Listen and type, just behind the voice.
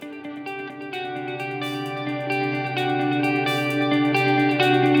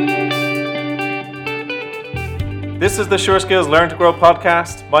This is the Sure Skills Learn to Grow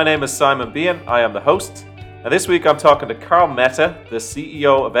podcast. My name is Simon Bean. I am the host. And this week I'm talking to Carl Mehta, the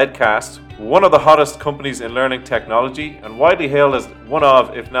CEO of Edcast, one of the hottest companies in learning technology and widely hailed as one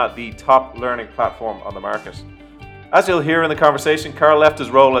of, if not the top learning platform on the market. As you'll hear in the conversation, Carl left his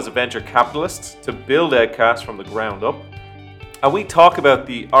role as a venture capitalist to build Edcast from the ground up. And we talk about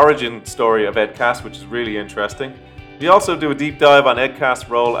the origin story of Edcast, which is really interesting. We also do a deep dive on Edcast's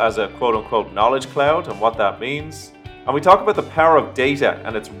role as a quote-unquote knowledge cloud and what that means. And we talk about the power of data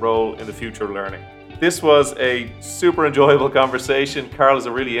and its role in the future of learning. This was a super enjoyable conversation. Carl is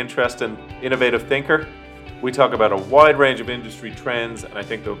a really interesting, innovative thinker. We talk about a wide range of industry trends, and I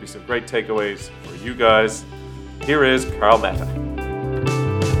think there'll be some great takeaways for you guys. Here is Carl Mehta.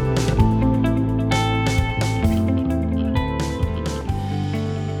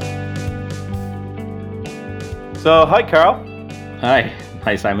 So, hi, Carl.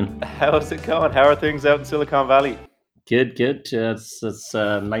 Hi, Simon. How's it going? How are things out in Silicon Valley? Good. It's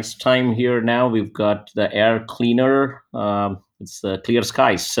a nice time here now. We've got the air cleaner. It's clear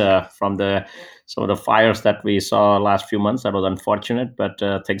skies from some of the fires that we saw last few months. That was unfortunate, but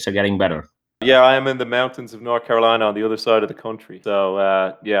things are getting better. Yeah, I am in the mountains of North Carolina on the other side of the country. So,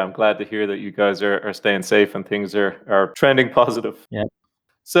 I'm glad to hear that you guys are staying safe and things are trending positive. Yeah.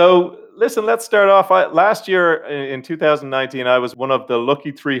 So, listen, let's start off. Last year in 2019, I was one of the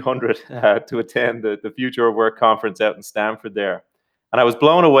lucky 300 to attend the Future of Work conference out in Stanford there. And I was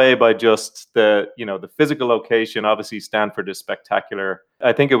blown away by just the physical location. Obviously, Stanford is spectacular.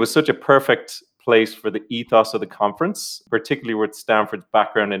 I think it was such a perfect place for the ethos of the conference, particularly with Stanford's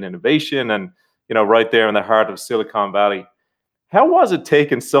background in innovation and, right there in the heart of Silicon Valley. How was it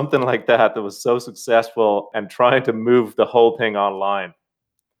taking something like that was so successful and trying to move the whole thing online?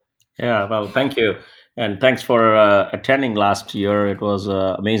 Yeah, well, thank you. And thanks for attending last year. It was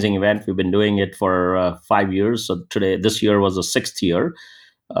an amazing event. We've been doing it for 5 years. So this year was the 6th year.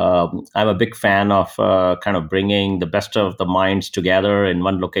 I'm a big fan of kind of bringing the best of the minds together in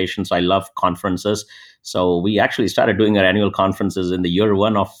one location. So I love conferences. So we actually started doing our annual conferences in the year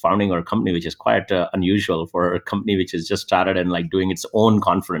one of founding our company, which is quite unusual for a company which has just started and like doing its own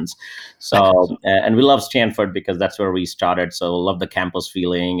conference. So and we love Stanford because that's where we started. So love the campus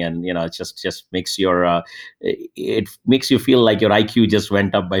feeling, and it just makes it makes you feel like your IQ just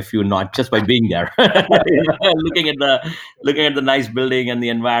went up by a few notches just by being there, looking at the nice building and the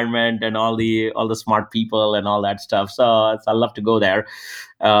environment and all the smart people and all that stuff. So I love to go there.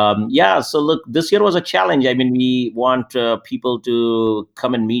 So look, this year was a challenge. I mean, we want people to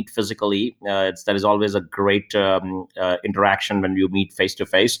come and meet physically. That is always a great interaction when you meet face to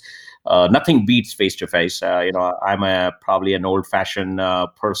face. Nothing beats face to face. I'm probably an old-fashioned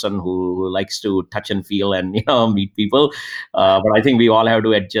person who likes to touch and feel and meet people. But I think we all have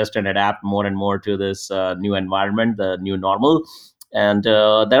to adjust and adapt more and more to this new environment, the new normal. And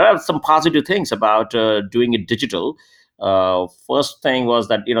there are some positive things about doing it digital. First thing was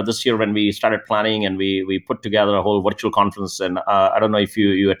that this year when we started planning and we put together a whole virtual conference, and I don't know if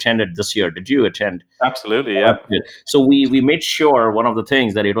you attended this year. Did you attend? Absolutely, yeah. So we made sure one of the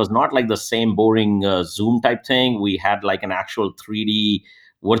things that it was not like the same boring Zoom type thing. We had like an actual 3D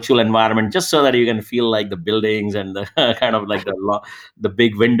virtual environment, just so that you can feel like the buildings and the kind of like the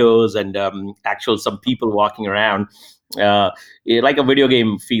big windows and actual some people walking around. Like a video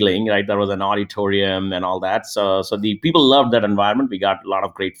game feeling, right? There was an auditorium and all that. So the people loved that environment. We got a lot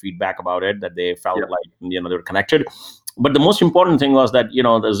of great feedback about it, that they felt like they were connected. But the most important thing was that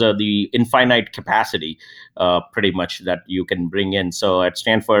there's the infinite capacity, pretty much, that you can bring in. So at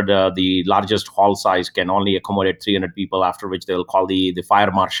Stanford, the largest hall size can only accommodate 300 people. After which they'll call the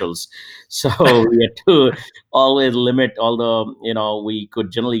fire marshals. So we had to always limit. Although we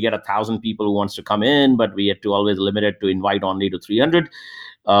could generally get 1,000 people who wants to come in, but we had to always limit it to invite only to 300.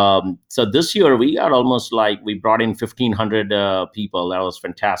 So this year we got almost like we brought in 1,500 people. That was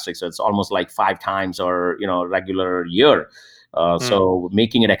fantastic. So it's almost like 5 times our regular year. So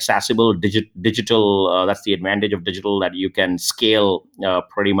making it accessible, digital. That's the advantage of digital, that you can scale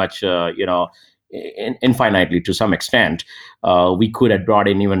pretty much infinitely to some extent. We could have brought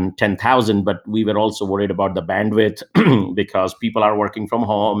in even 10,000, but we were also worried about the bandwidth because people are working from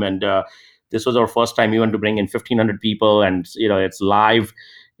home, and this was our first time even to bring in 1,500 people, and it's live,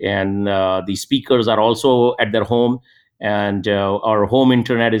 and the speakers are also at their home, and our home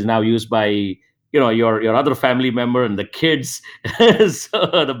internet is now used by your other family member and the kids.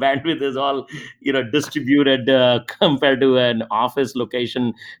 So the bandwidth is all distributed compared to an office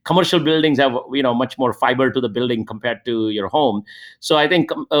location. Commercial buildings have much more fiber to the building compared to your home. So I think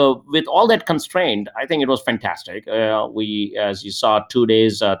with all that constraint, I think it was fantastic. We, as you saw, 2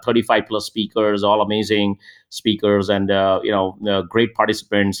 days, 35 plus speakers, all amazing speakers, and great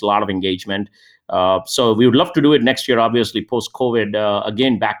participants, a lot of engagement. So we would love to do it next year, obviously post COVID,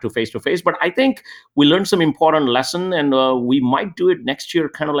 again back to face to face. But I think we learned some important lesson, and we might do it next year,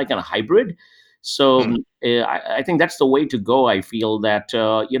 kind of like in a hybrid. So I think that's the way to go. I feel that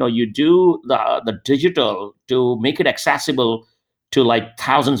you do the digital to make it accessible to like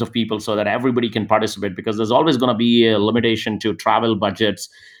thousands of people, so that everybody can participate. Because there's always going to be a limitation to travel budgets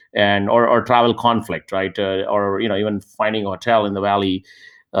and or travel conflict, right? Or even finding a hotel in the valley.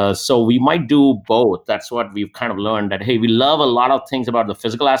 So we might do both. That's what we've kind of learned, that hey, we love a lot of things about the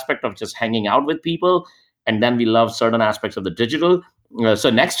physical aspect of just hanging out with people, and then we love certain aspects of the digital. So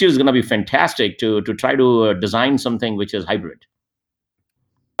next year is going to be fantastic to try to design something which is hybrid.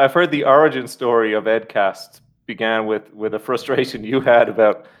 I've heard the origin story of Edcast began with a frustration you had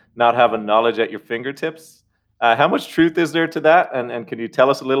about not having knowledge at your fingertips. How much truth is there to that? And can you tell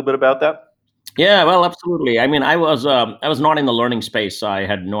us a little bit about that? Yeah, well, absolutely. I mean, I was not in the learning space, so I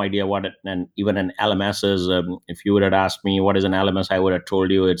had no idea what even an LMS is. If you would have asked me what is an LMS, I would have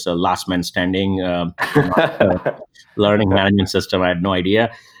told you it's a last man standing learning management system. I had no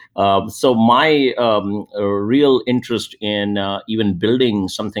idea. So my real interest in even building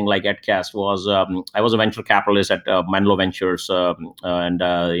something like Edcast was I was a venture capitalist at Menlo Ventures, and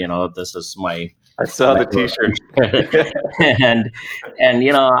this is my I saw the T-shirt. and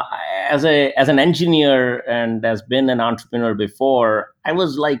as an engineer and as been an entrepreneur before, I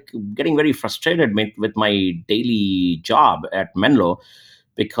was like getting very frustrated with my daily job at Menlo,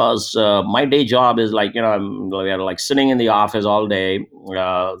 because my day job is like we are like sitting in the office all day.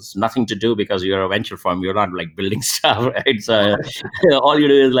 It's nothing to do because you're a venture firm. You're not like building stuff, right? So all you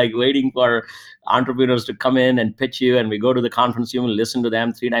do is like waiting for entrepreneurs to come in and pitch you, and we go to the conference room and listen to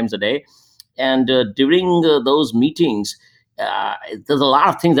them 3 times a day. And during those meetings, there's a lot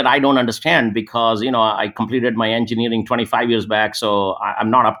of things that I don't understand, because I completed my engineering 25 years back, so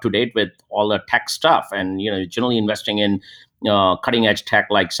I'm not up to date with all the tech stuff. And generally investing in cutting edge tech,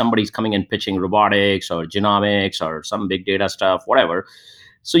 like somebody's coming and pitching robotics or genomics or some big data stuff, whatever.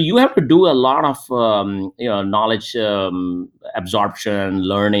 So you have to do a lot of knowledge absorption,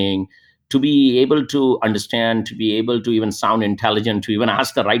 learning, to be able to understand, to be able to even sound intelligent, to even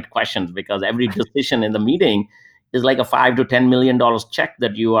ask the right questions, because every decision in the meeting is like a $5 to $10 million check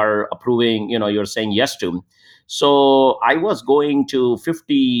that you are approving, you're saying yes to. So I was going to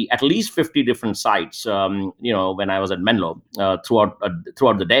at least 50 different sites, when I was at Menlo, throughout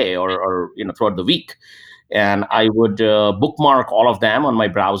the day, or throughout the week. And I would bookmark all of them on my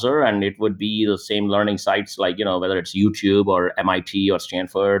browser, and it would be the same learning sites, like whether it's YouTube or MIT or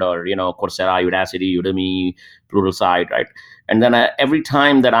Stanford or Coursera, Udacity, Udemy, Pluralsight, right? And then every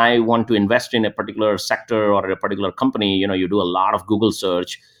time that I want to invest in a particular sector or a particular company, you do a lot of Google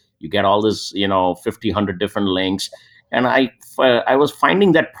search. You get all this 50, 100 different links. And I was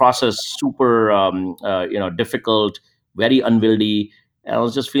finding that process super difficult, very unwieldy. I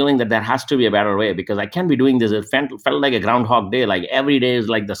was just feeling that there has to be a better way, because I can't be doing this. It felt like a groundhog day. Like every day is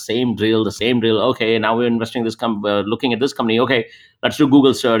like the same drill, the same drill. Okay, now we're investing this looking at this company. Okay, let's do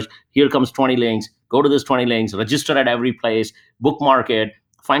Google search. Here comes 20 links. Go to this 20 links. Register at every place. Bookmark it.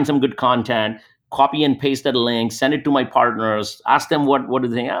 Find some good content. Copy and paste that link. Send it to my partners. Ask them what do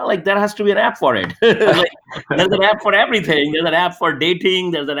they think. Like there has to be an app for it. Like, there's an app for everything. There's an app for dating.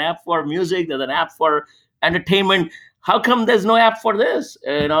 There's an app for music. There's an app for entertainment. How come there's no app for this?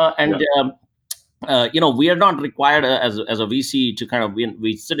 And we are not required as a VC to kind of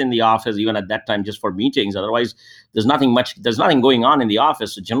we sit in the office even at that time just for meetings. Otherwise, there's nothing going on in the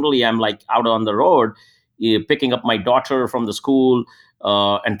office. So generally, I'm like out on the road, picking up my daughter from the school.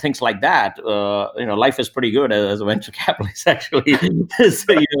 And things like that. Life is pretty good as a venture capitalist, actually.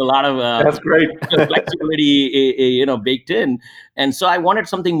 So a lot of that's great flexibility, baked in. And so I wanted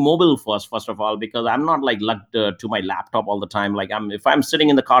something mobile first of all, because I'm not like lugged to my laptop all the time. Like if I'm sitting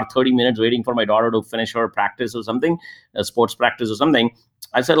in the car 30 minutes waiting for my daughter to finish her practice or something, a sports practice or something,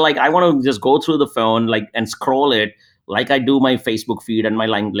 I said like I want to just go through the phone and scroll it, like I do my Facebook feed and my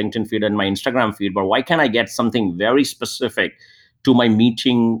LinkedIn feed and my Instagram feed. But why can't I get something very specific to my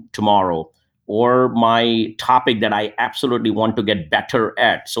meeting tomorrow, or my topic that I absolutely want to get better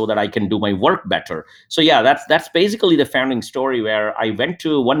at so that I can do my work better. So yeah, that's basically the founding story, where I went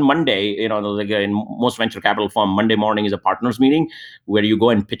to one Monday, like in most venture capital firm, Monday morning is a partners meeting where you go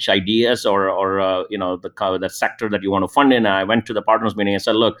and pitch ideas, or the sector that you want to fund in. And I went to the partners meeting and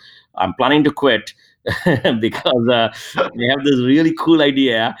said, look, I'm planning to quit because we have this really cool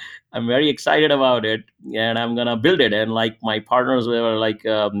idea. I'm very excited about it, and I'm gonna build it. And like my partners were like,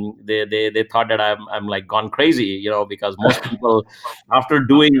 they thought that I'm like gone crazy, because most people, after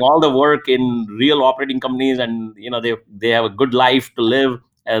doing all the work in real operating companies, and they have a good life to live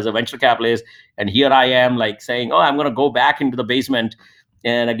as a venture capitalist, and here I am like saying, oh, I'm gonna go back into the basement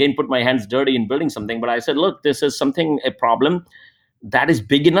and again put my hands dirty in building something. But I said, look, this is something, a problem that is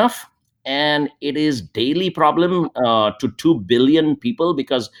big enough, and it is daily problem to 2 billion people,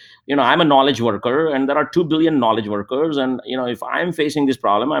 because I'm a knowledge worker and there are 2 billion knowledge workers. And if I'm facing this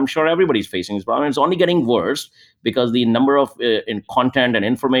problem, I'm sure everybody's facing this problem. It's only getting worse because the number of in content and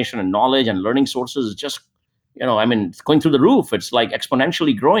information and knowledge and learning sources is just, it's going through the roof. It's like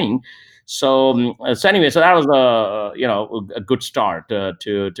exponentially growing. So anyway, so that was a good start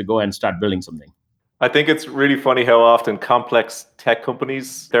to go and start building something. I think it's really funny how often complex tech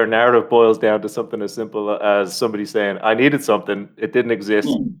companies, their narrative boils down to something as simple as somebody saying, I needed something, it didn't exist,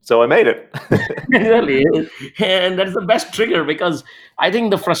 so I made it. Exactly. And that's the best trigger, because I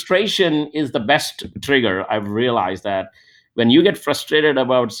think the frustration is the best trigger. I've realized that when you get frustrated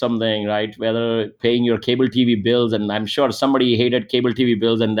about something, right, whether paying your cable TV bills, and I'm sure somebody hated cable TV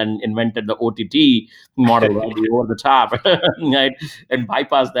bills and then invented the OTT model, right, the over the top, right, and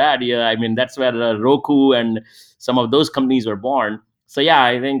bypass that. Yeah, I mean, that's where Roku and some of those companies were born. So yeah,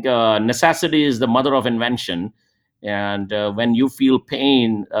 I think necessity is the mother of invention. And when you feel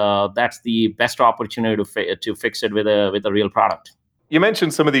pain, that's the best opportunity to fix it with a real product. You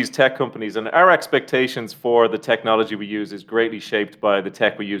mentioned some of these tech companies, and our expectations for the technology we use is greatly shaped by the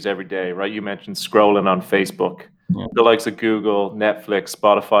tech we use every day, right? You mentioned scrolling on Facebook, Yeah. the likes of Google, Netflix,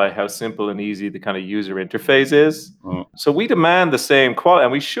 Spotify, how simple and easy the kind of user interface is. Mm. So we demand the same quality,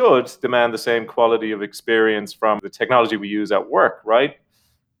 and we should demand the same quality of experience from the technology we use at work, right?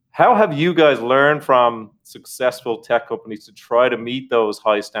 How have you guys learned from successful tech companies to try to meet those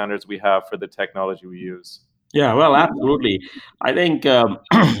high standards we have for the technology we use? Yeah, well, absolutely. I think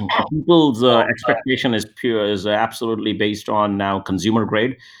people's expectation is absolutely based on now consumer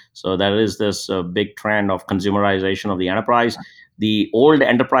grade. So there is this big trend of consumerization of the enterprise. The old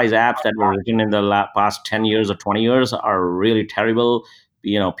enterprise apps that were written in the past 10 years or 20 years are really terrible.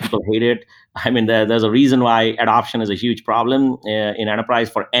 People hate it. I mean, there's a reason why adoption is a huge problem in enterprise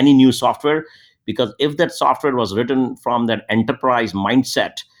for any new software, because if that software was written from that enterprise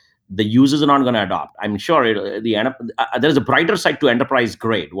mindset, the users are not going to adopt. I'm sure there's a brighter side to enterprise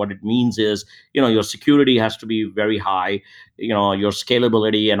grade. What it means is, your security has to be very high, your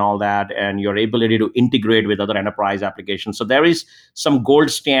scalability and all that, and your ability to integrate with other enterprise applications. So there is some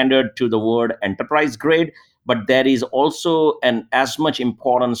gold standard to the word enterprise grade, but there is also an as much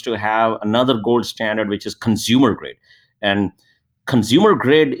importance to have another gold standard, which is consumer grade. And consumer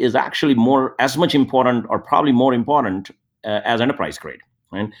grade is actually as much important, or probably more important, as enterprise grade,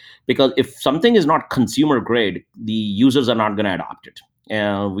 right? Because if something is not consumer grade, the users are not going to adopt it.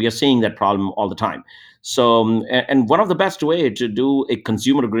 We are seeing that problem all the time. So, and one of the best way to do a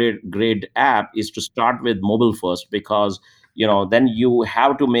consumer grade app is to start with mobile first, because then you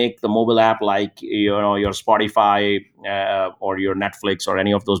have to make the mobile app like your Spotify or your Netflix or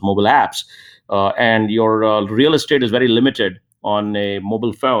any of those mobile apps, and your real estate is very limited on a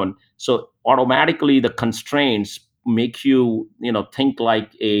mobile phone. So automatically the constraints make you think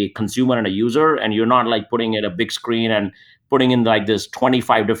like a consumer and a user, and you're not like putting in a big screen and putting in like this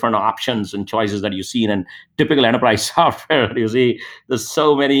 25 different options and choices that you see in typical enterprise software. You see there's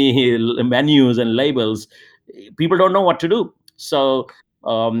so many menus and labels, people don't know what to do. So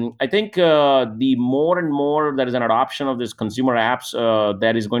I think the more and more there is an adoption of this consumer apps,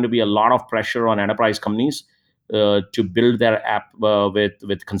 there is going to be a lot of pressure on enterprise companies to build their app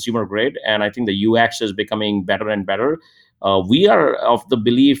with consumer grade. And I think the UX is becoming better and better. We are of the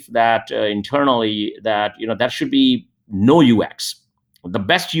belief that internally that there should be no UX. The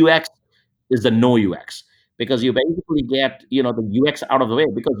best UX is the no UX, because you basically get the UX out of the way,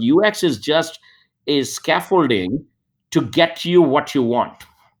 because UX is just a scaffolding to get you what you want,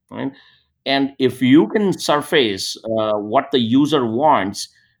 right? And if you can surface what the user wants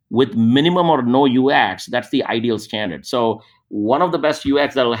with minimum or no UX, that's the ideal standard. So one of the best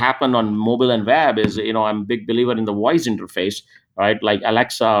UX that will happen on mobile and web is, I'm a big believer in the voice interface, right? Like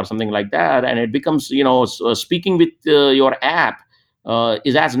Alexa or something like that. And it becomes, speaking with your app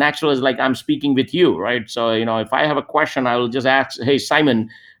is as natural as like I'm speaking with you, right? So if I have a question, I will just ask, "Hey, Simon,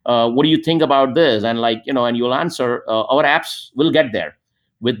 what do you think about this?" And and you'll answer. Our apps will get there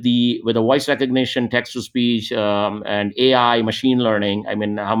with the voice recognition, text to speech, and AI, machine learning. I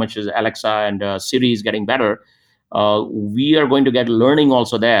mean, how much is Alexa and Siri is getting better? We are going to get learning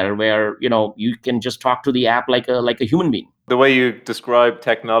also there, where you can just talk to the app like a human being. The way you describe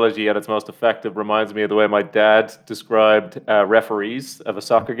technology at its most effective reminds me of the way my dad described referees of a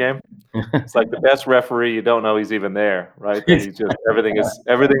soccer game. It's like the best referee, you don't know he's even there, right? And he's just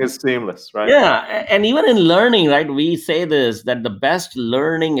everything is seamless, right? Yeah, and even in learning, right, we say this, that the best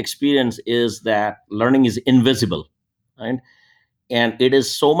learning experience is that learning is invisible, right? And it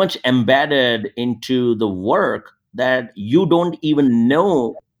is so much embedded into the work that you don't even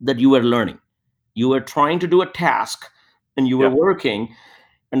know that you are learning. You were trying to do a task and you were Yeah. working,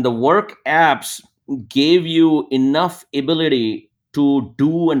 and the work apps gave you enough ability to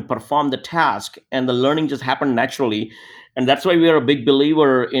do and perform the task, and the learning just happened naturally. And that's why we are a big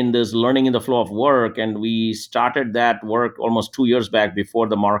believer in this learning in the flow of work, and we started that work almost 2 years back before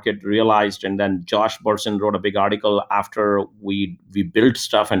the market realized. And then Josh Bersin wrote a big article after we built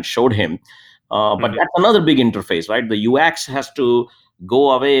stuff and showed him. But Mhm. that's another big interface, right? The UX has to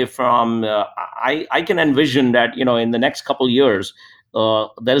go away from. I can envision that in the next couple years,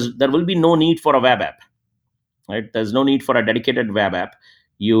 there will be no need for a web app, right? There's no need for a dedicated web app.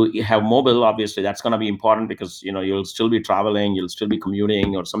 You have mobile, obviously that's going to be important, because you'll still be traveling, you'll still be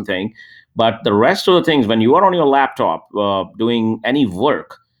commuting or something. But the rest of the things, when you are on your laptop doing any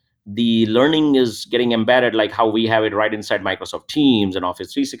work, the learning is getting embedded, like how we have it right inside Microsoft Teams and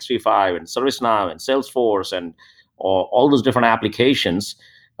Office 365 and ServiceNow and Salesforce and all those different applications,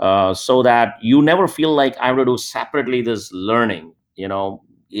 so that you never feel like I have to do separately this learning.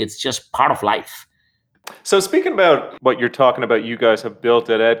 It's just part of life. So speaking about what you're talking about, you guys have built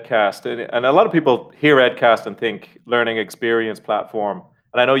at Edcast, and a lot of people hear Edcast and think learning experience platform.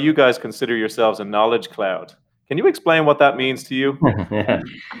 And I know you guys consider yourselves a knowledge cloud. Can you explain what that means to you? Yeah,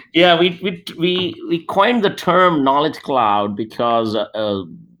 yeah. We coined the term knowledge cloud because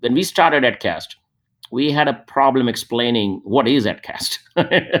when we started Edcast, we had a problem explaining what is Edcast.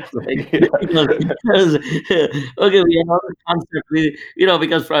 Because okay, we have this concept.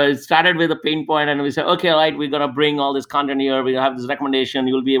 Because it started with a pain point, and we said, okay, right, we're gonna bring all this content here. We have this recommendation.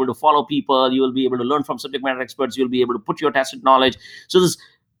 You will be able to follow people. You will be able to learn from subject matter experts. You'll be able to put your tested knowledge. So this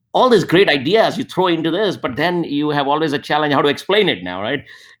all these great ideas you throw into this, but then you have always a challenge how to explain it now, right?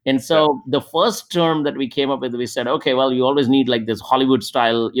 And Yeah. so the first term that we came up with, we said, okay, well, you always need like this Hollywood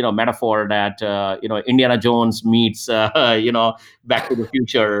style metaphor that Indiana Jones meets Back to the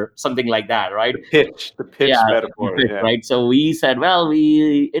Future, something like that, right? The pitch Yeah, metaphor. Yeah. right. So we said, well,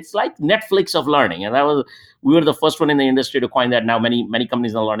 it's like Netflix of learning, and we were the first one in the industry to coin that. Now many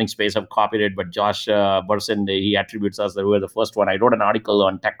companies in the learning space have copied it, but Josh Bersin, he attributes us that we were the first one. I wrote an article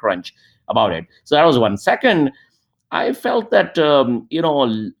on TechCrunch about it. So that was one. Second, I felt that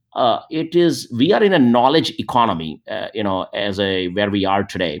it is we are in a knowledge economy, as a where we are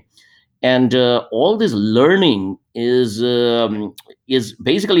today, and all this learning is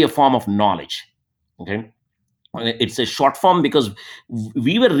basically a form of knowledge. Okay, it's a short form, because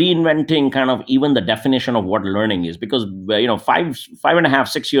we were reinventing kind of even the definition of what learning is, because 5.5,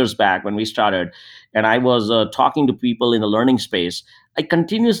 6 years back when we started, and I was talking to people in the learning space, I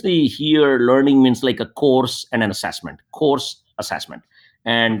continuously hear learning means like a course assessment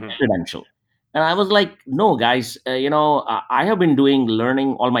and Mhm. credential. And I was like, no guys, I have been doing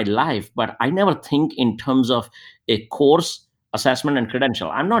learning all my life, but I never think in terms of a course, assessment, and credential.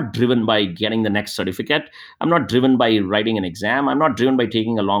 I'm not driven by getting the next certificate. I'm not driven by writing an exam. I'm not driven by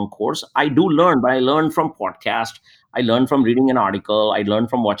taking a long course. I do learn, but I learn from podcast. I learn from reading an article. I learn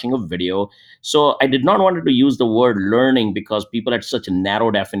from watching a video. So I did not want to use the word learning, because people had such a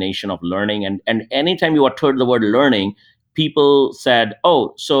narrow definition of learning. And anytime you uttered the word learning, people said,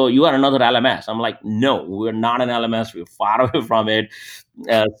 oh, so you are another LMS. I'm like, no, we're not an LMS. We're far away from it.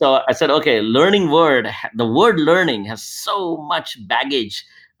 So I said, okay, the word learning has so much baggage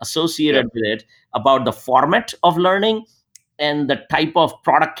Yeah. associated with it, about the format of learning and the type of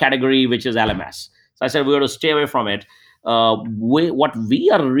product category, which is LMS. So I said we got to stay away from it. What we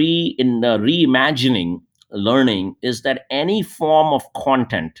are reimagining learning is that any form of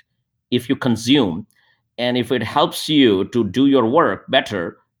content, if you consume and if it helps you to do your work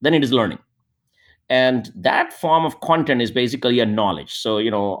better, then it is learning. And that form of content is basically a knowledge. So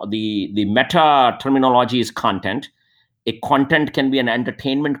the meta terminology is content. A content can be an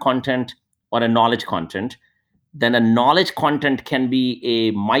entertainment content or a knowledge content. Then a knowledge content can be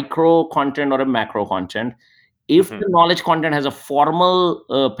a micro content or a macro content. If Hmm. the knowledge content has a formal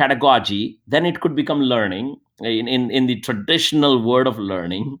pedagogy, then it could become learning in the traditional word of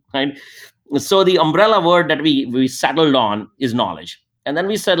learning, right? So the umbrella word that we settled on is knowledge. And then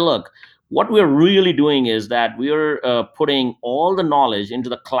we said, look, what we're really doing is that we're putting all the knowledge into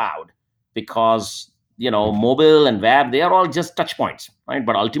the cloud, because mobile and web, they are all just touch points, right?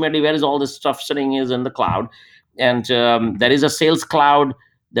 But ultimately, where is all this stuff sitting is in the cloud. And there is a sales cloud,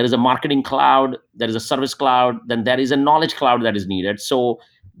 there is a marketing cloud, there is a service cloud, then there is a knowledge cloud that is needed. So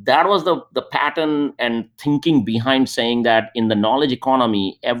that was the pattern and thinking behind saying that in the knowledge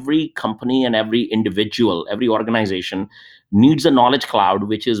economy, every company and every individual, every organization needs a knowledge cloud,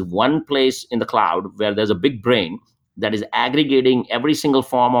 which is one place in the cloud where there's a big brain that is aggregating every single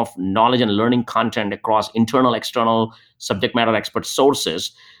form of knowledge and learning content across internal, external, subject matter expert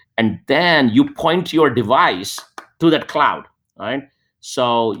sources. And then you point your device to that cloud, right?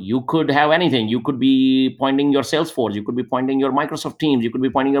 So you could have anything. You could be pointing your Salesforce, you could be pointing your Microsoft Teams, you could be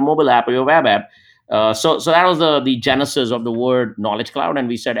pointing your mobile app or your web app. So that was the genesis of the word knowledge cloud, and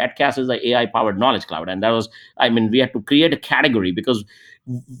we said EdCast is the AI powered knowledge cloud. And that was, I mean, we had to create a category because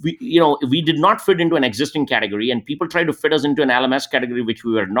we did not fit into an existing category, and people tried to fit us into an LMS category, which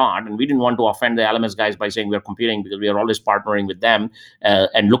we were not, and we didn't want to offend the LMS guys by saying we're competing, because we are always partnering with them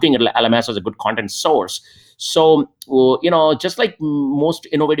and looking at LMS as a good content source. So just like most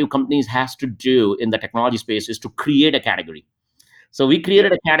innovative companies has to do in the technology space is to create a category. So we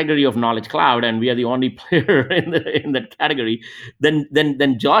created a category of knowledge cloud, and we are the only player in that category.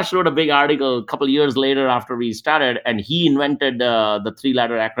 Then Josh wrote a big article a couple of years later after we started, and he invented the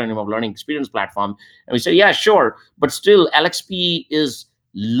three-letter acronym of Learning Experience Platform. And we said, yeah, sure, but still LXP is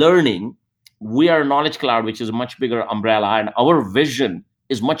learning. We are knowledge cloud, which is a much bigger umbrella, and our vision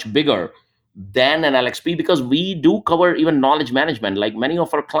is much bigger than an LXP, because we do cover even knowledge management. Like many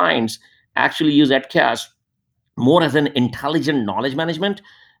of our clients actually use EdCast more as an intelligent knowledge management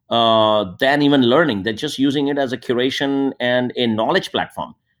than even learning. They're just using it as a curation and a knowledge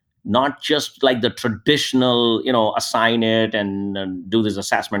platform, not just like the traditional, assign it and do this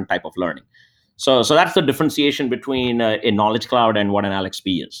assessment type of learning. So that's the differentiation between a knowledge cloud and what an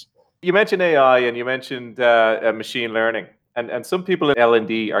LXP is. You mentioned AI and you mentioned machine learning, and some people in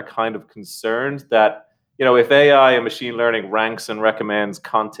L&D are kind of concerned that if AI and machine learning ranks and recommends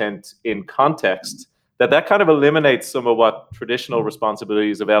content in context, that kind of eliminates some of what traditional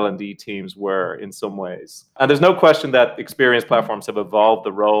responsibilities of L&D teams were in some ways. And there's no question that experience platforms have evolved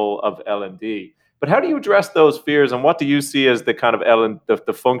the role of L&D. But how do you address those fears, and what do you see as the kind of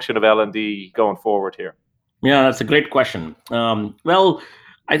the function of L&D going forward here? Yeah, that's a great question. Well,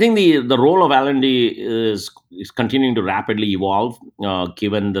 I think the role of L&D is continuing to rapidly evolve,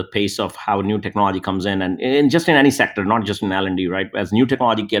 given the pace of how new technology comes in, and just in any sector, not just in L&D, right? As new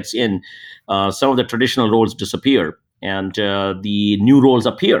technology gets in, some of the traditional roles disappear, and the new roles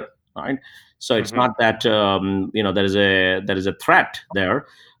appear, right? So it's not that there is a threat there.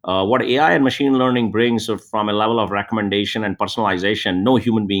 What AI and machine learning brings from a level of recommendation and personalization, no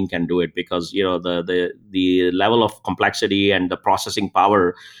human being can do it, because the level of complexity and the processing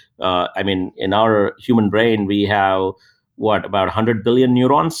power. In our human brain, we have about 100 billion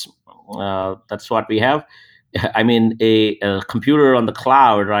neurons. That's what we have. I mean, a computer on the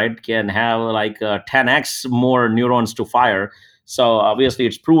cloud, right, can have like 10x more neurons to fire. So obviously,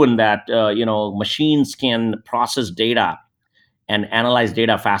 it's proven that machines can process data and analyze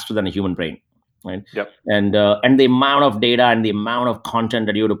data faster than a human brain, right? Yep. And the amount of data and the amount of content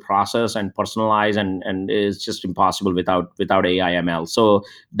that you have to process and personalize and is just impossible without AI ML. So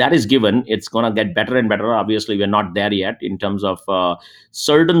that is given. It's going to get better and better. Obviously, we're not there yet in terms of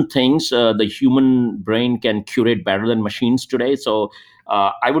certain things. The human brain can curate better than machines today. So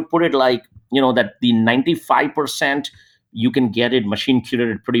I would put it like that the 95%. You can get it machine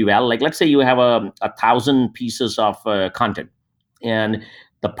curated pretty well. Like, let's say you have a 1,000 pieces of content, and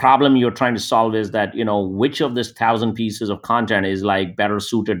the problem you're trying to solve is that which of this 1,000 pieces of content is like better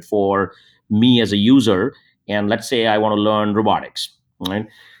suited for me as a user. And let's say I want to learn robotics, right?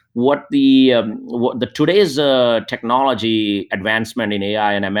 What the today's technology advancement in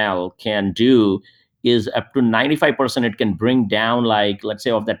AI and ML can do is up to 95%. It can bring down, like, let's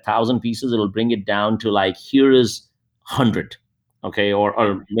say of that 1,000 pieces, it'll bring it down to like, here is 100, okay,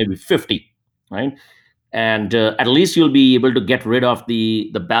 or maybe 50, right? And at least you'll be able to get rid of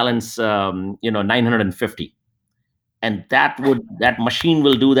the balance 950. And that machine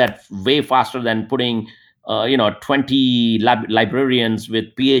will do that way faster than putting 20 librarians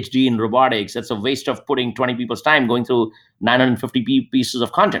with PhD in robotics. That's a waste of putting 20 people's time going through 950 pieces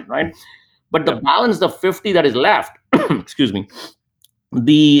of content, right? But the balance, the 50 that is left, excuse me,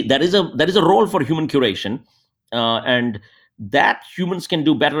 there is a role for human curation. and that humans can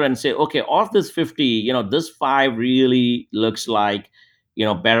do better and say, okay, of this 50, this five really looks like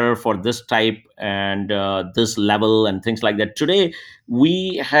better for this type and this level and things like that. Today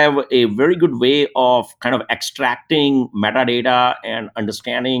we have a very good way of kind of extracting metadata and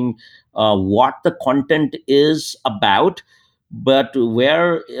understanding what the content is about. But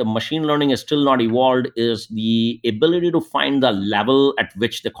where machine learning is still not evolved is the ability to find the level at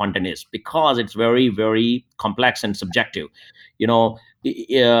which the content is, because it's very, very complex and subjective. You know,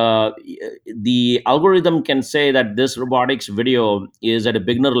 the algorithm can say that this robotics video is at a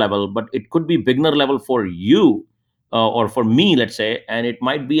beginner level, but it could be beginner level for you, or for me, let's say, and it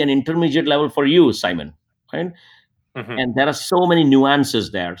might be an intermediate level for you, Simon. Right? Hmm. And there are so many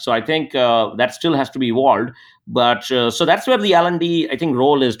nuances there, so I think that still has to be evolved. But so that's where the L&D, I think,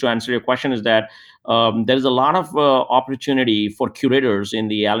 role is, to answer your question, is that there is a lot of opportunity for curators in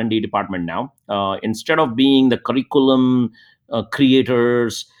the L&D department now, instead of being the curriculum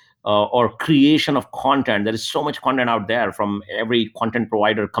creators or creation of content. There is so much content out there from every content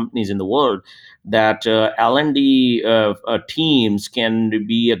provider companies in the world, that L&D teams can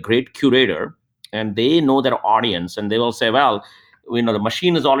be a great curator, and they know their audience, and they will say, well, the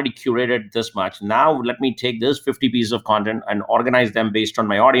machine is already curated this much. Now let me take this 50 pieces of content and organize them based on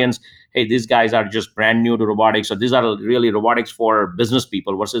my audience. Hey, these guys are just brand new to robotics, so these are really robotics for business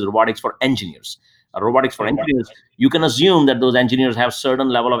people versus robotics for engineers. Robotics for Hmm. engineers, you can assume that those engineers have certain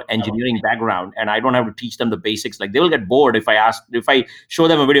level of engineering background, and I don't have to teach them the basics. Like, they will get bored if I show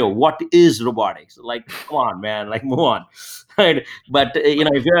them a video, what is robotics? Like, come on, man, like, move on. Right? But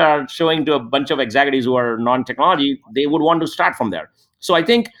if you are showing to a bunch of executives who are non-technology, they would want to start from there. So I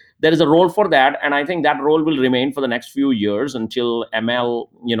think there is a role for that, and I think that role will remain for the next few years until ML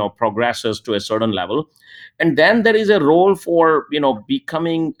progresses to a certain level. And then there is a role for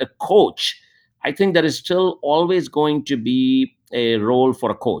becoming a coach. I think there is still always going to be a role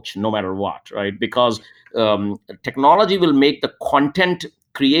for a coach, no matter what, right? Because technology will make the content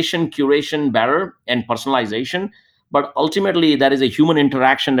creation, curation better, and personalization. But ultimately, there is a human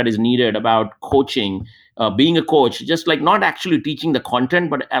interaction that is needed about coaching, being a coach, just like not actually teaching the content,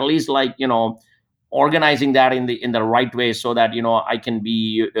 but at least, like, organizing that in the right way, so that I can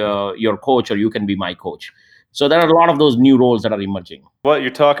be your coach, or you can be my coach. So there are a lot of those new roles that are emerging. What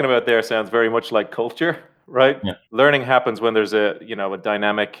you're talking about there sounds very much like culture, right? Yeah. Learning happens when there's a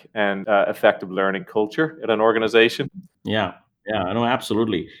dynamic and effective learning culture at an organization. Yeah, yeah, no,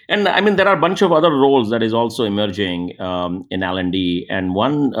 absolutely. And I mean, there are a bunch of other roles that is also emerging in L&D, and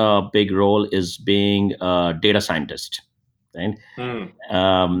one big role is being a data scientist, right?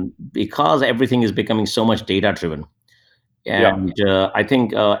 Mm. Because everything is becoming so much data driven, Yeah. and I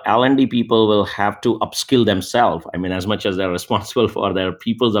think L&D people will have to upskill themselves. I mean, as much as they're responsible for their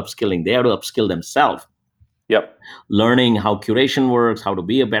people's upskilling, they have to upskill themselves, Yep. learning how curation works, how to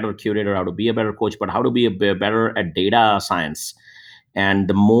be a better curator, how to be a better coach, but how to be better at data science. And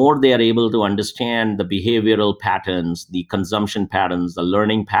the more they are able to understand the behavioral patterns, the consumption patterns, the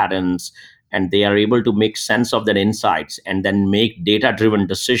learning patterns, and they are able to make sense of their insights and then make data driven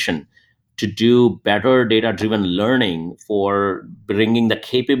decision to do better data driven learning for bringing the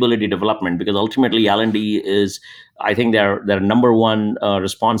capability development. Because ultimately L&D is, I think, their number one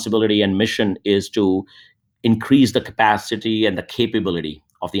responsibility and mission is to increase the capacity and the capability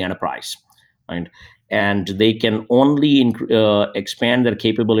of the enterprise, right? And they can only expand their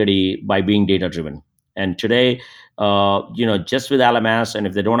capability by being data driven. And today, just with LMS, and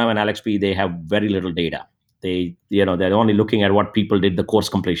if they don't have an LXP, they have very little data. They're only looking at what people did, the course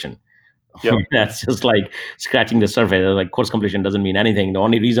completion. Yep. That's just like scratching the surface. Like, course completion doesn't mean anything. The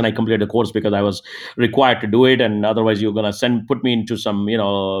only reason I completed the course because I was required to do it, and otherwise you're gonna put me into some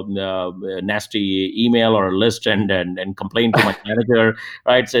nasty email or list and complain to my manager,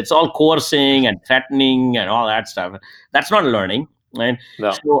 right? So it's all coercing and threatening and all that stuff. That's not learning, right?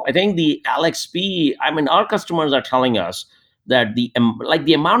 No. So I think the LXP. I mean, our customers are telling us that the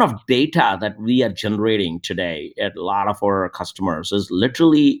amount of data that we are generating today at a lot of our customers is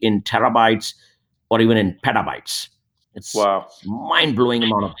literally in terabytes or even in petabytes. It's Wow. mind-blowing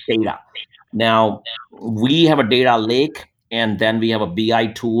amount of data. Now, we have a data lake, and then we have a BI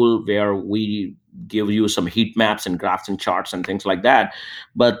tool where we give you some heat maps and graphs and charts and things like that.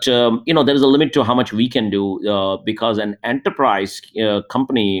 But there is a limit to how much we can do, because an enterprise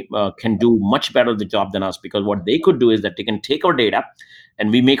company can do much better the job than us. Because what they could do is that they can take our data,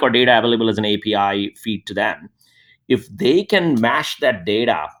 and we make our data available as an API feed to them. If they can mash that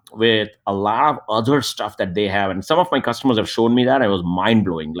data with a lot of other stuff that they have, and some of my customers have shown me that, I was mind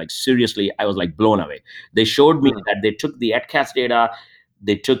blowing. Like, seriously, I was like blown away. They showed me Mm. that they took the EdCast data,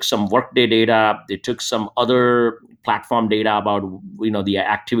 they took some Workday data, they took some other platform data about the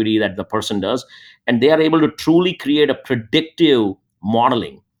activity that the person does, and they are able to truly create a predictive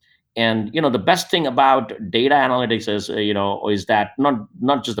modeling. And the best thing about data analytics is that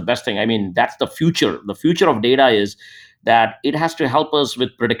not just the best thing. I mean, that's the future. The future of data is that it has to help us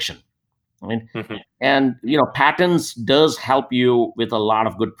with prediction. I mean, Mhm. and patterns does help you with a lot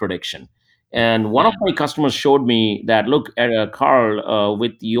of good prediction. And one of my customers showed me that, look, Carl,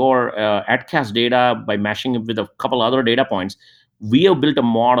 with your AdCast data, by mashing it with a couple other data points, we have built a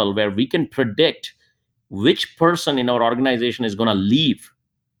model where we can predict which person in our organization is going to leave.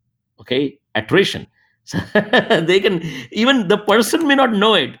 Okay, attrition. So they can, even the person may not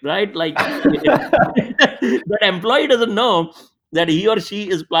know it, right? Like that employee doesn't know that he or she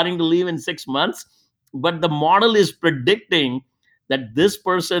is planning to leave in 6 months, but the model is predicting that this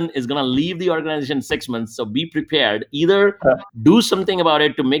person is going to leave the organization in 6 months. So be prepared, either do something about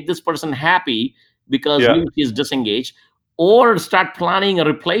it to make this person happy because he Yeah, or she is disengaged, or start planning a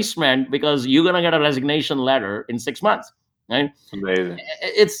replacement because you're going to get a resignation letter in 6 months, right? amazing.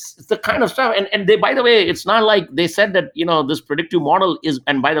 It's the kind of stuff. And they, by the way, it's not like they said that this predictive model is.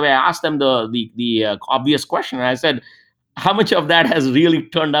 And by the way, I asked them the obvious question. I said, how much of that has really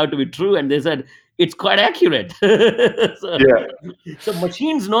turned out to be true? And they said it's quite accurate. so, Yeah, so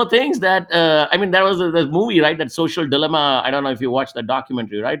machines know things that, I mean, there was a movie, right, that Social Dilemma. I don't know if you watched the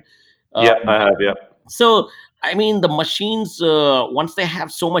documentary, right? uh, yeah, I have. Yeah, so I mean, the machines, once they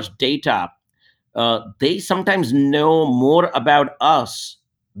have so much data, they sometimes know more about us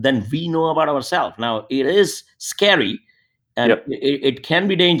than we know about ourselves. Now, it is scary, and yep, it can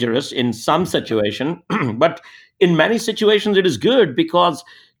be dangerous in some situation, but in many situations, it is good because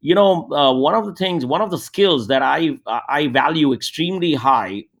one of the skills that I value extremely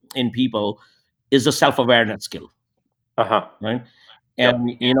high in people is the self awareness skill, uh huh, right? yep.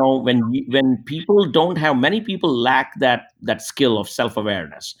 And when people don't have, many people lack that skill of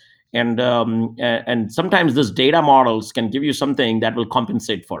self-awareness. And sometimes this data models can give you something that will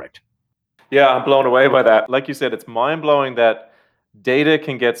compensate for it. Yeah, I'm blown away by that. Like you said, it's mind blowing that data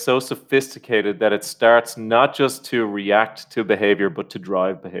can get so sophisticated that it starts not just to react to behavior, but to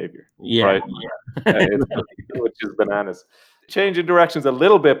drive behavior, Yeah, right? It's exactly. which is bananas. Changing directions a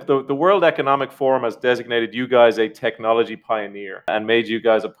little bit, the World Economic Forum has designated you guys a technology pioneer and made you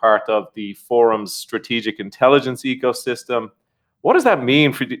guys a part of the forum's strategic intelligence ecosystem. What does that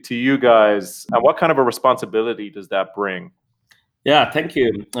mean to you guys, and what kind of a responsibility does that bring? Yeah, thank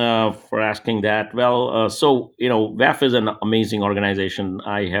you for asking that. Well, so WEF is an amazing organization.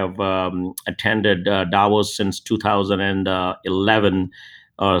 I have attended Davos since 2011,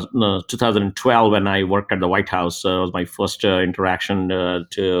 no, 2012, when I worked at the White House. It was my first interaction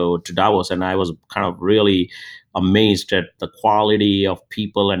to Davos, and I was kind of really amazed at the quality of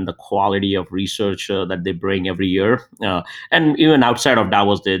people and the quality of research that they bring every year. And even outside of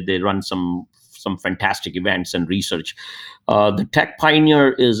Davos, they run some fantastic events and research. The Tech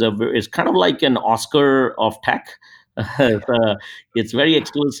Pioneer is kind of like an Oscar of tech. It's very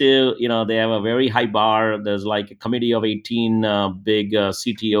exclusive. They have a very high bar. There's like a committee of 18 big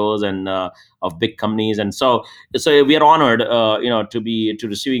CTOs and of big companies, and so we are honored, to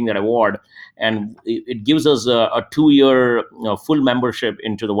receiving that award. And it gives us a 2 year full membership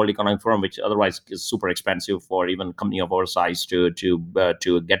into the World Economic Forum, which otherwise is super expensive for even a company of our size to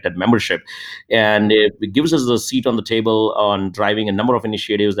get that membership. And it gives us a seat on the table on driving a number of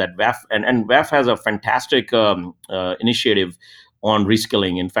initiatives that WEF, and WEF has a fantastic initiative on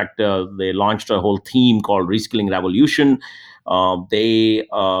reskilling. In fact, they launched a whole theme called Reskilling Revolution. They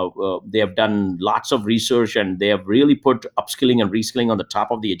have done lots of research, and they have really put upskilling and reskilling on the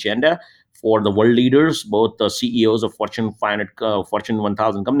top of the agenda for the world leaders, both the CEOs of Fortune 500, Fortune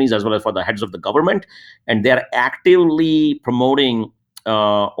 1000 companies, as well as for the heads of the government. And they are actively promoting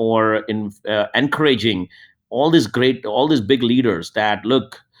or encouraging all these big leaders that,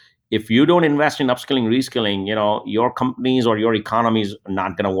 look, if you don't invest in upskilling, reskilling, your companies or your economies are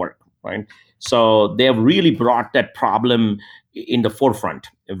not going to work, right? So they have really brought that problem in the forefront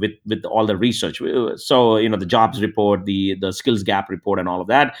with all the research. So the jobs report, the skills gap report, and all of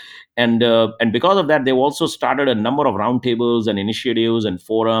that. And because of that, they've also started a number of roundtables and initiatives and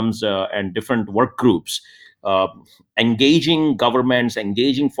forums and different work groups, uh, engaging governments,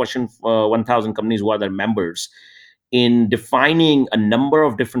 engaging Fortune 1000 companies who are their members in defining a number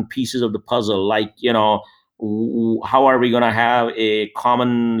of different pieces of the puzzle, like, how are we going to have a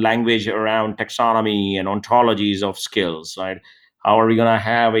common language around taxonomy and ontologies of skills, right? How are we going to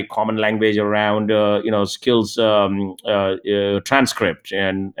have a common language around skills transcript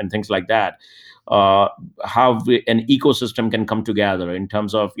and things like that? uh, an ecosystem can come together in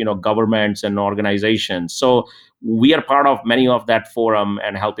terms of governments and organizations. So we are part of many of that forum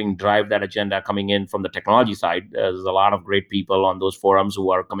and helping drive that agenda coming in from the technology side. There's a lot of great people on those forums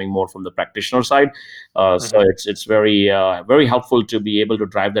who are coming more from the practitioner side. So Hmm. it's very helpful to be able to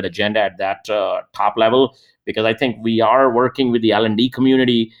drive that agenda at that top level, because I think we are working with the L&D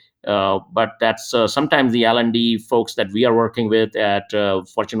community. But that's sometimes the L&D folks that we are working with at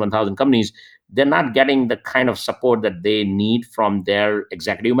Fortune 1000 companies, they're not getting the kind of support that they need from their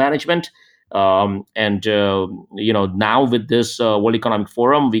executive management. And now with this World Economic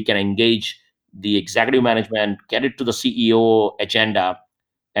Forum, we can engage the executive management, get it to the CEO agenda,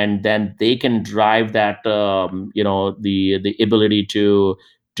 and then they can drive that the ability to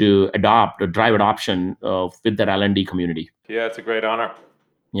adopt or drive adoption with that L&D community. Yeah, it's a great honor.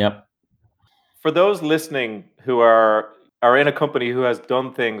 Yep. For those listening who are in a company who has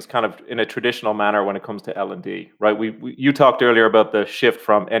done things kind of in a traditional manner when it comes to L&D, right? You talked earlier about the shift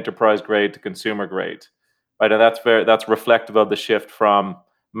from enterprise grade to consumer grade, right? And that's reflective of the shift from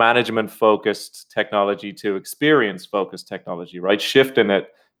management focused technology to experience focused technology, right? Shifting it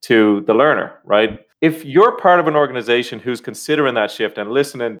to the learner, right? If you're part of an organization who's considering that shift and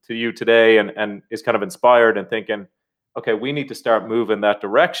listening to you today and is kind of inspired and thinking, okay, we need to start moving that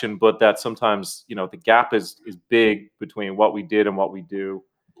direction, but that sometimes, the gap is big between what we did and what we do,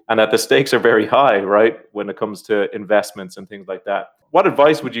 and that the stakes are very high, right, when it comes to investments and things like that. What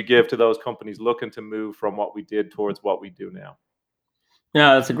advice would you give to those companies looking to move from what we did towards what we do now?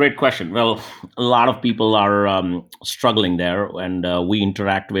 Yeah, that's a great question. Well, a lot of people are struggling there, and we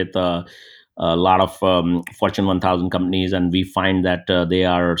interact with a lot of Fortune 1000 companies, and we find that they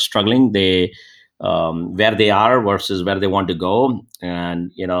are struggling. They where they are versus where they want to go,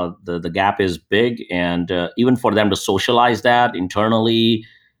 and the gap is big. And even for them to socialize that internally,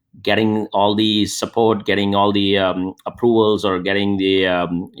 getting all the support, getting all the approvals, or getting the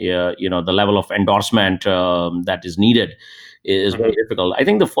yeah, the level of endorsement that is needed is very Hmm. difficult. I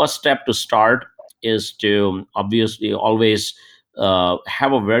think the first step to start is to obviously always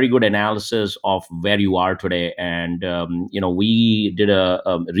have a very good analysis of where you are today. And we did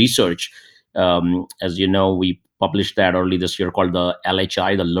a research. As you know, we published that early this year, called the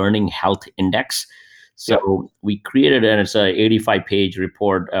LHI, the Learning Health Index. Yeah. So we created, and it's a 85-page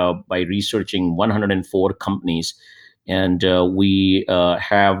report by researching 104 companies, and we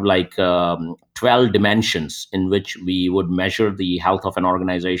have like 12 dimensions in which we would measure the health of an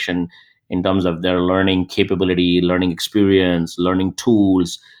organization in terms of their learning capability, learning experience, learning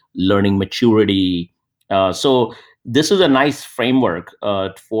tools, learning maturity. So this is a nice framework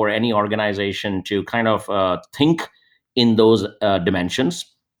for any organization to kind of think in those dimensions,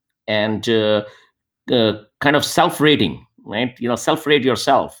 and kind of self-rating, right? Self-rate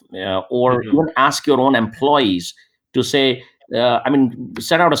yourself, or Hmm. even ask your own employees to say, I mean,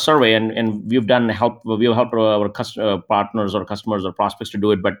 send out a survey, and we've helped our partners or customers or prospects to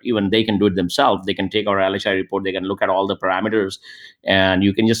do it, but even they can do it themselves. They can take our LHI report, they can look at all the parameters, and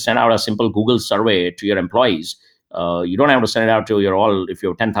you can just send out a simple Google survey to your employees. You don't have to send it out to your all. If you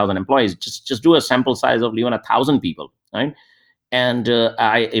have 10,000 employees, just do a sample size of even 1,000 people, right? And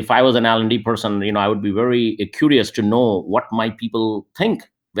if I was an L&D person, I would be very curious to know what my people think,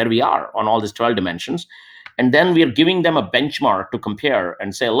 where we are on all these 12 dimensions. And then we are giving them a benchmark to compare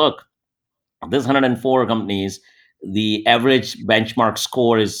and say, look, this 104 companies, the average benchmark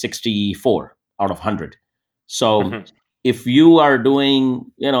score is 64 out of 100. So Hmm. if you are doing,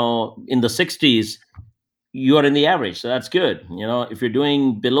 in the 60s, you are in the average, so that's good. If you're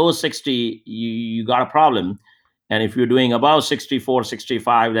doing below 60, you got a problem. And if you're doing above 64,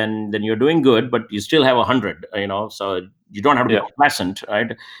 65, then you're doing good, but you still have 100. So you don't have to be Yeah. complacent,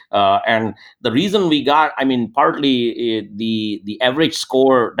 right? And the reason we got, I mean, partly the average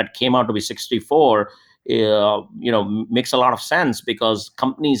score that came out to be 64, makes a lot of sense, because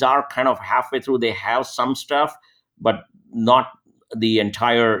companies are kind of halfway through. They have some stuff, but not the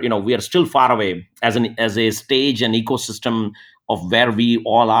entire. We are still far away as a stage and ecosystem of where we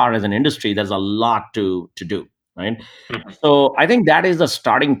all are as an industry. There's a lot to do, right? Hmm. So I think that is the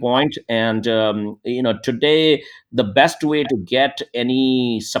starting point. And today, the best way to get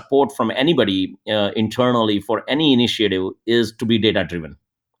any support from anybody internally for any initiative is to be data driven.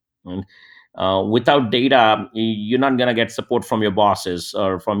 Without data, you're not going to get support from your bosses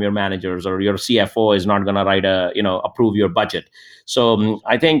or from your managers, or your CFO is not going to approve your budget. So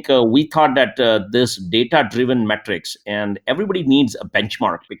I think we thought that this data driven metrics, and everybody needs a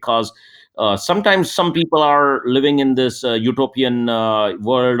benchmark, because sometimes some people are living in this utopian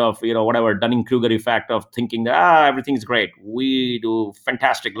world of whatever Dunning-Kruger effect, of thinking that everything's great, we do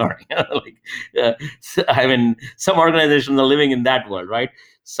fantastic learning. Like, I mean, some organizations are living in that world, right?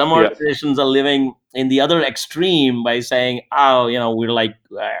 Some Yeah. organizations are living in the other extreme by saying, "Oh, we're like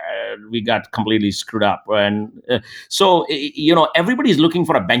we got completely screwed up," and everybody's looking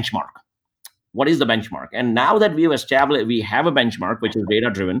for a benchmark. What is the benchmark? And now that we have established, we have a benchmark which is data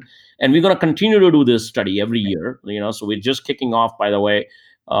driven, and we're going to continue to do this study every year. So we're just kicking off, by the way,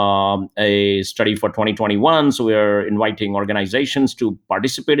 a study for 2021. So we're inviting organizations to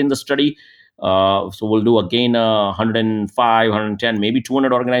participate in the study. So we'll do again 105, 110, maybe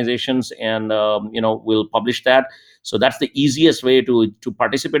 200 organizations, and we'll publish that. So that's the easiest way to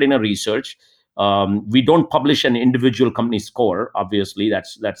participate in a research. We don't publish an individual company score. Obviously,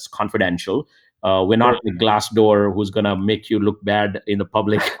 that's confidential. We're not the Glassdoor who's gonna make you look bad in the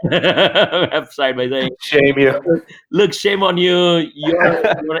public website by saying, Shame you. "Look, shame on you. Your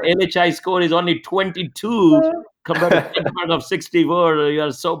LHI score is only 22 compared to benchmark of 64. You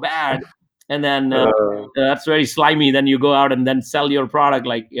are so bad." And then that's very slimy. Then you go out and then sell your product.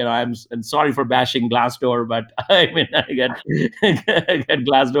 Like, I'm sorry for bashing Glassdoor, but I mean, I get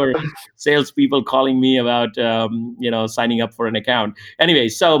Glassdoor salespeople calling me about signing up for an account. Anyway,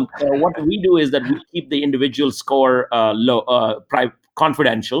 so what we do is that we keep the individual score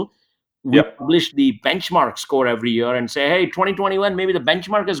confidential. We Yep. publish the benchmark score every year and say, hey, 2021, maybe the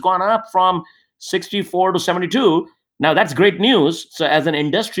benchmark has gone up from 64 to 72. Now that's great news. So as an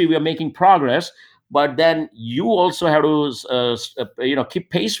industry, we are making progress, but then you also have to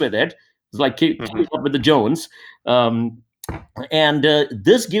keep pace with it. It's like keep up with the Jones. And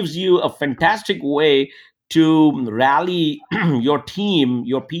this gives you a fantastic way to rally your team,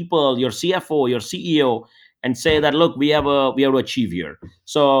 your people, your CFO, your CEO, and say that, look, we have to achieve here.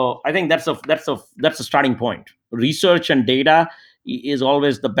 So I think that's a starting point. Research and data is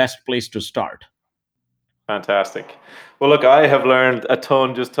always the best place to start. Fantastic. Well, look, I have learned a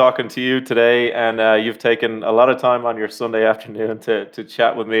ton just talking to you today, and you've taken a lot of time on your Sunday afternoon to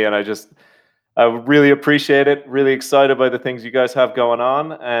chat with me, and I really appreciate it. Really excited by the things you guys have going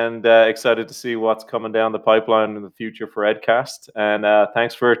on, and excited to see what's coming down the pipeline in the future for Edcast. And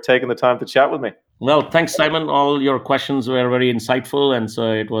thanks for taking the time to chat with me. Well, thanks, Simon. All your questions were very insightful, and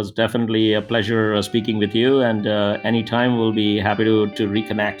so it was definitely a pleasure speaking with you. And anytime we'll be happy to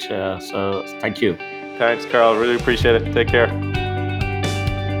reconnect. So thank you. Thanks, Carl. Really appreciate it. Take care.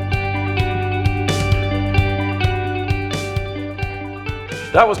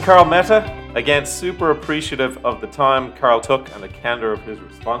 That was Carl Mehta. Again, super appreciative of the time Carl took and the candor of his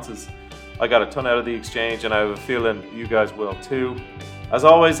responses. I got a ton out of the exchange, and I have a feeling you guys will too. As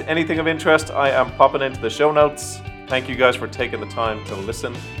always, anything of interest, I am popping into the show notes. Thank you guys for taking the time to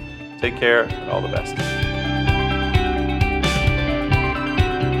listen. Take care, and all the best.